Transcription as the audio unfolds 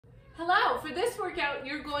Hello, for this workout,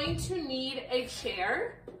 you're going to need a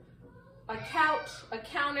chair, a couch, a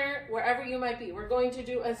counter, wherever you might be. We're going to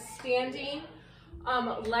do a standing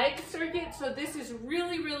leg circuit. So this is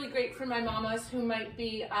really, really great for my mamas who might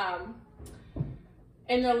be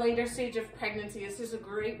in the later stage of pregnancy. This is a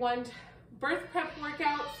great one. Birth prep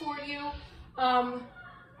workout for you.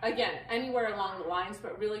 Again, anywhere along the lines,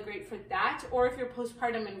 but really great for that. Or if you're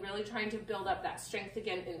postpartum and really trying to build up that strength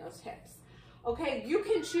again in those hips. Okay, you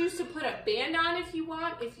can choose to put a band on if you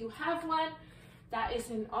want. If you have one, that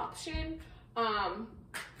is an option.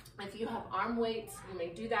 If you have arm weights, you may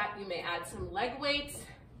do that. You may add some leg weights,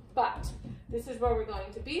 but this is where we're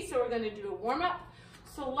going to be. So we're going to do a warm up.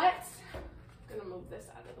 So I'm gonna move this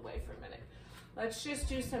out of the way for a minute. Let's just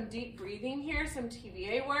do some deep breathing here, some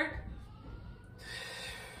TVA work.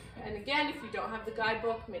 And again, if you don't have the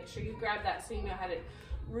guidebook, make sure you grab that so you know how to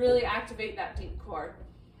really activate that deep core.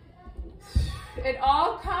 It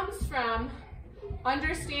all comes from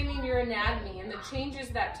understanding your anatomy and the changes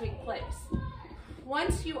that take place.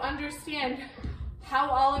 Once you understand how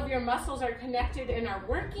all of your muscles are connected and are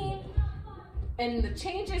working, and the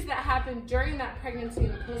changes that happen during that pregnancy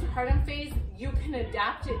and the postpartum phase, you can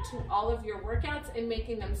adapt it to all of your workouts and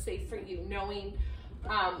making them safe for you, knowing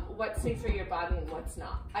what's safe for your body and what's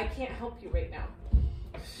not. I can't help you right now.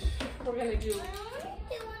 We're gonna do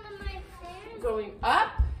going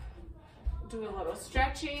up, do a little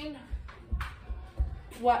stretching.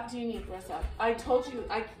 What do you need, Rosa? I told you,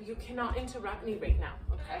 you cannot interrupt me right now,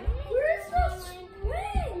 okay? Where's the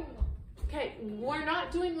spring? Okay, we're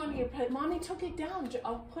not doing one here. Mommy took it down.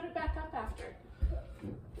 I'll put it back up after.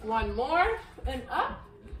 One more and up.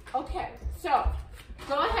 Okay, so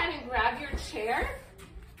go ahead and grab your chair.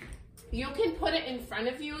 You can put it in front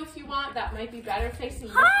of you if you want. That might be better facing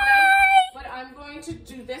this way. But I'm going to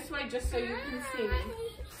do this way just so you can see me.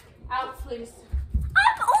 Out, please.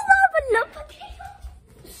 I'm all over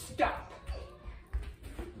the Stop.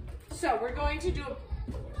 So we're going to do a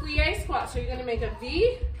plie squat. So you're going to make a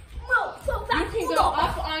V. No, so You can go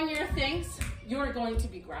up on your things. You're going to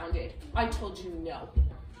be grounded. I told you no.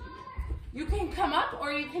 You can come up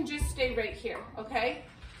or you can just stay right here, okay?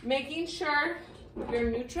 Making sure you're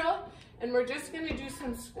neutral. And we're just gonna do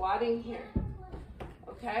some squatting here,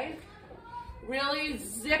 okay? Really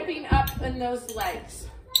zipping up in those legs.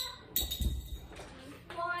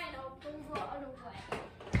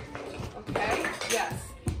 Okay, yes.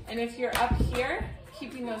 And if you're up here,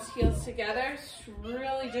 keeping those heels together,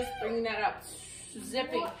 really just bringing that up,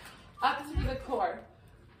 zipping up through the core.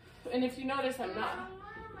 And if you notice, I'm not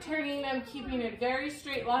turning them, keeping a very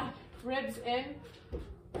straight line, ribs in.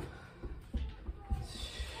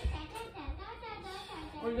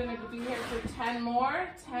 We're gonna be here for 10 more.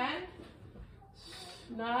 10,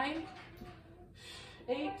 9,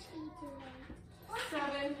 8,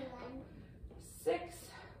 7, 6,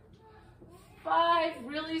 5,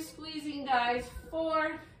 really squeezing, guys.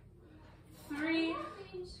 4, 3,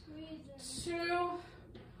 2,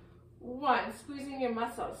 1. Squeezing your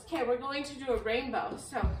muscles. Okay, we're going to do a rainbow.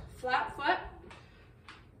 So flat foot,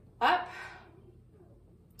 up.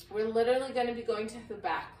 We're literally going to be going to the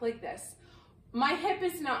back like this. My hip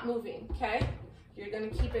is not moving, okay? You're going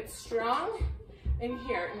to keep it strong in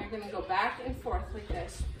here, and you're going to go back and forth like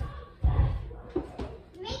this.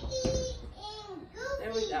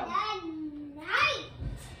 There we go.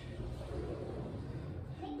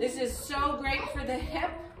 This is so great for the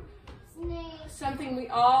hip. Something we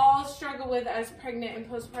all struggle with as pregnant and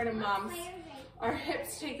postpartum moms. Our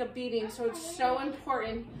hips take a beating, so it's so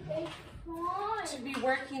important to be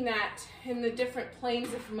working that in the different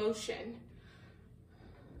planes of motion.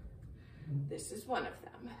 This is one of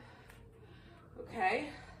them. Okay?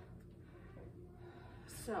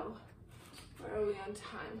 So, where are we on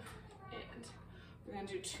time? And we're going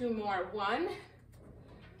to do 2 more. 1,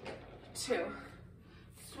 2.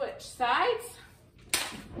 Switch sides.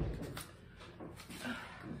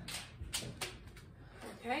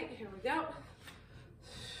 Okay, here we go.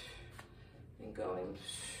 And going,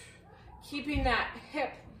 keeping that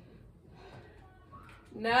hip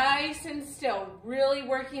nice and still, really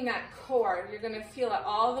working that core. You're gonna feel it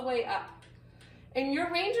all the way up. And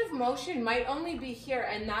your range of motion might only be here,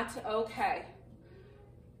 and that's okay.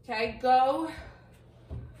 Okay, go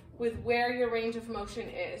with where your range of motion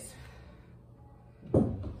is.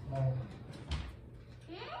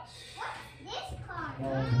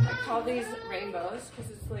 I call these rainbows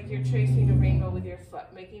because it's like you're tracing a rainbow with your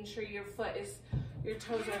foot, making sure your foot is, your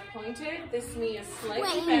toes are pointed, this knee is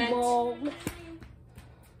slightly bent.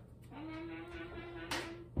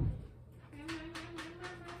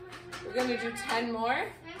 We're gonna do 10 more.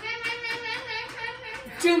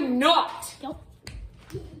 Do not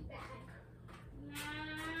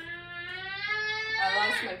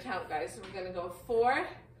gonna count, guys. So we're gonna go 4,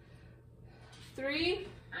 3,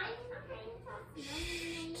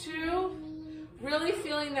 2, really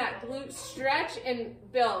feeling that glute stretch and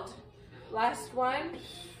build. Last one.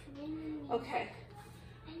 Okay.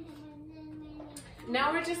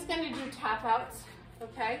 Now we're just gonna do tap outs,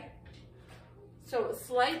 okay? So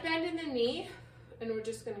slight bend in the knee, and we're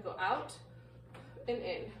just gonna go out and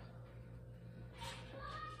in.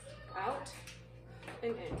 Out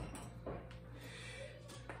and in.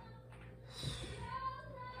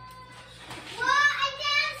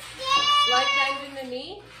 Slight bend in the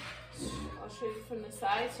knee. I'll show you from the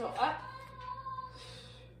side. So up.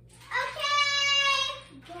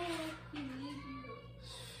 Okay.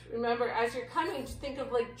 Remember, as you're coming, just think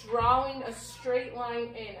of like drawing a straight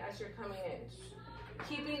line in as you're coming in.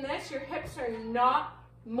 Keeping this, your hips are not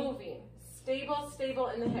moving. Stable, stable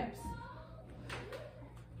in the hips.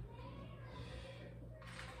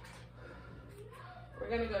 We're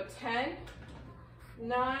gonna go 10,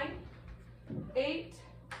 9, 8,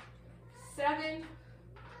 7,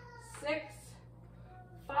 6,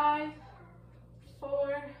 5,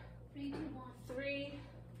 4, 3,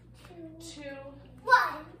 2,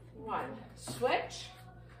 1. Switch.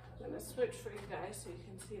 I'm gonna switch for you guys so you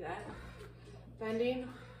can see that. Bending.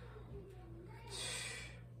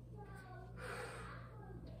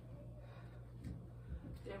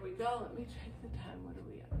 There we go. Let me check the time. What are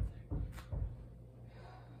we at?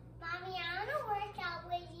 Mommy, I want to work out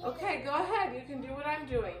with you. Okay, go ahead. You can do what I'm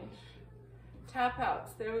doing. Tap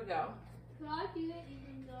outs. There we go. Can I do it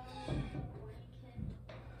even though I'm a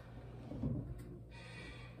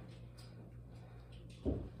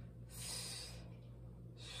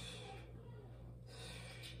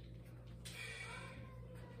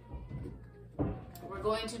We're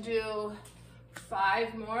going to do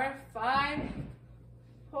 5 more. 5,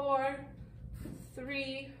 4,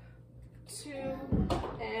 3, 2,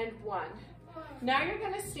 and 1. Now you're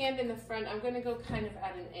going to stand in the front. I'm going to go kind of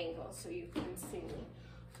at an angle so you can see me.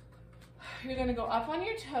 You're going to go up on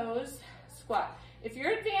your toes, squat. If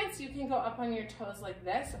you're advanced, you can go up on your toes like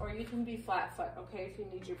this, or you can be flat foot, okay, if you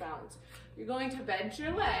need your balance. You're going to bend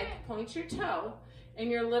your leg, point your toe, and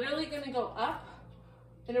you're literally going to go up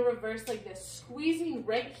in a reverse like this, squeezing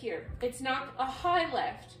right here. It's not a high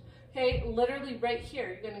lift, okay? Literally right here,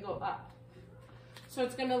 you're going to go up. So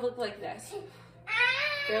it's going to look like this.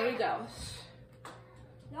 There we go.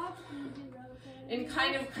 And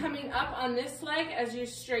kind of coming up on this leg as you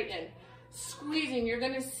straighten. Squeezing, you're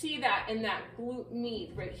going to see that in that glute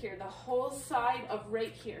med right here, the whole side of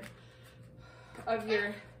right here of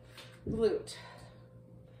your glute.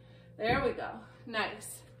 There we go.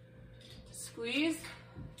 Nice. Squeeze.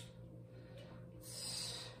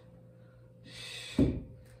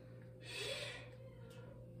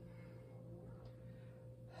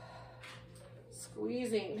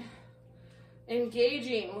 Squeezing.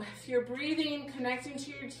 Engaging. If you're breathing, connecting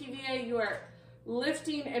to your TVA, you are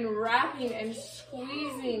lifting and wrapping and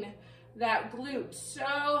squeezing that glute so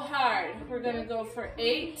hard. We're going to go for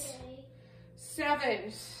 8,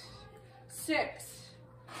 7, 6,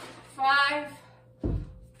 5,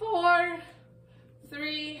 4,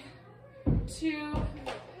 3, 2,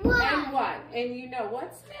 and 1. And you know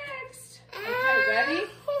what's next. Okay, ready?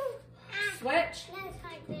 Switch.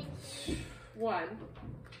 1.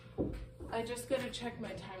 I just got to check my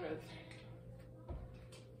time real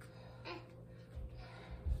quick.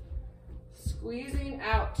 Squeezing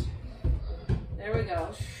out. There we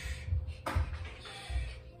go.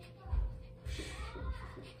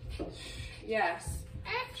 Yes.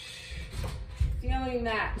 Feeling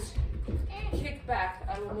that. Kick back.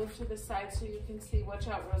 I will move to the side so you can see. Watch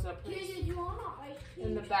out, Rosa, please.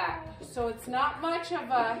 In the back. So it's not much of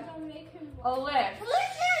a lift.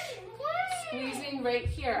 Squeezing right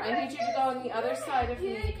here. I need you to go on the other side if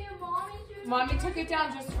you need. Mommy took it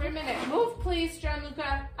down just for a minute. Move, please,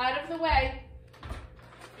 Gianluca. Out of the way.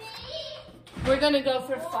 We're going to go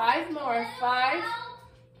for 5 more. 5,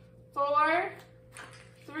 4,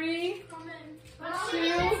 3, 2,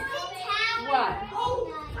 1.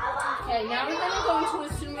 Okay, now we're going to go into a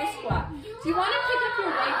sumo squat. If you want to pick up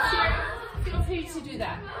your weights here, feel free to do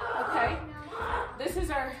that. Okay? This is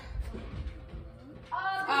our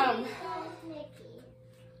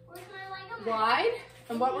wide.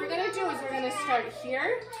 And what we're going to do is we're going to start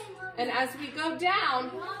here. And as we go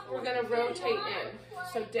down, we're going to rotate in.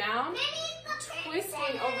 So down,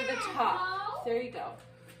 twisting over the top. There you go.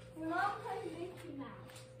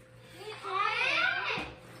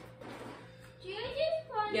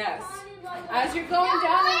 Yes. As you're going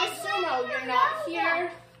down in a sumo, you're not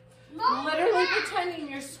here literally pretending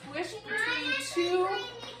you're squished between 2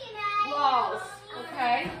 walls.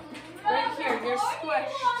 Okay? Right here, you're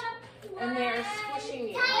squished.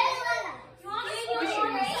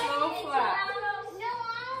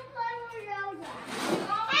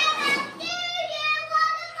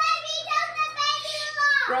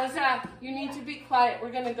 Rosa, you need to be quiet.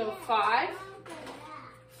 We're gonna go 5,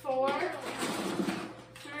 4,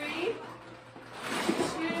 3, 2,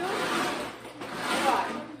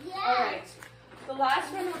 1. All right. The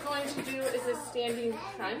last one we're going to do is a standing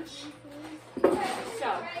crunch.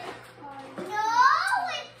 So,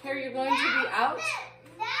 here you're going to be out.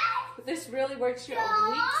 This really works your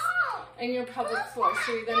obliques and your pelvic floor.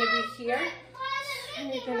 So you're going to be here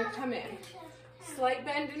and you're going to come in. Slight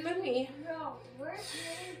bend in the knee.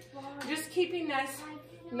 Just keeping this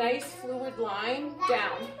nice fluid line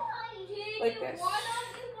down like this.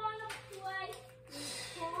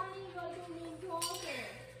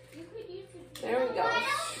 There we go.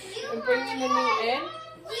 And bringing the knee in.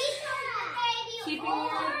 Keeping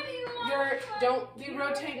don't be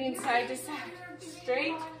rotating side to side.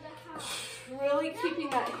 Straight. Really keeping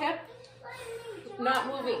that hip not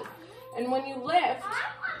moving. And when you lift,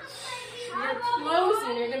 you're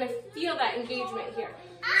closing. You're going to feel that engagement here.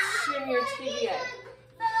 Shin your tibia.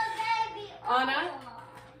 Anna,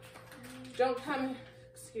 don't come.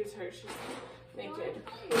 Excuse her. She's naked.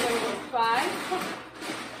 We're going to go 5,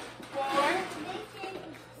 4,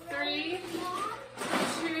 3,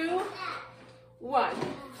 2, 1.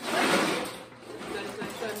 Dun, dun,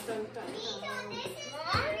 dun, dun, dun.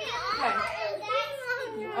 Okay.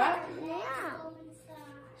 Up.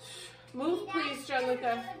 Move, please,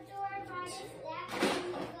 Gianluca.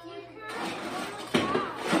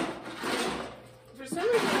 For some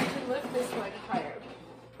reason, I can lift this leg higher.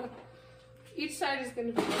 Each side is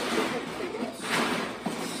going to be different for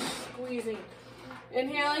you. Squeezing.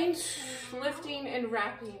 Inhaling, lifting, and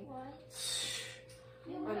wrapping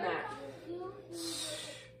on that.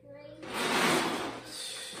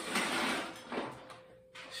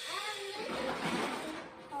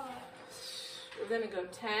 We're going to go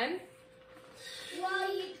 10,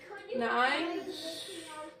 9,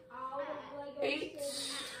 8,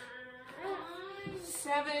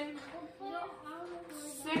 7,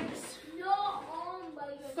 6,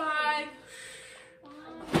 5,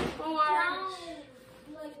 4,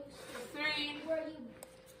 3,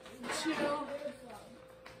 2,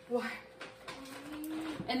 1.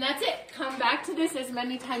 And that's it. Come back to this as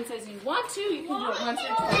many times as you want to. You can do it once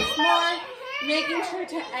or twice more. Making sure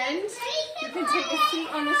to end. You can take a seat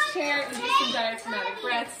on this chair and do some diaphragmatic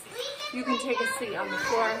breaths. You can take a seat on the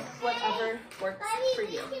floor, whatever works for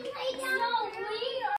you.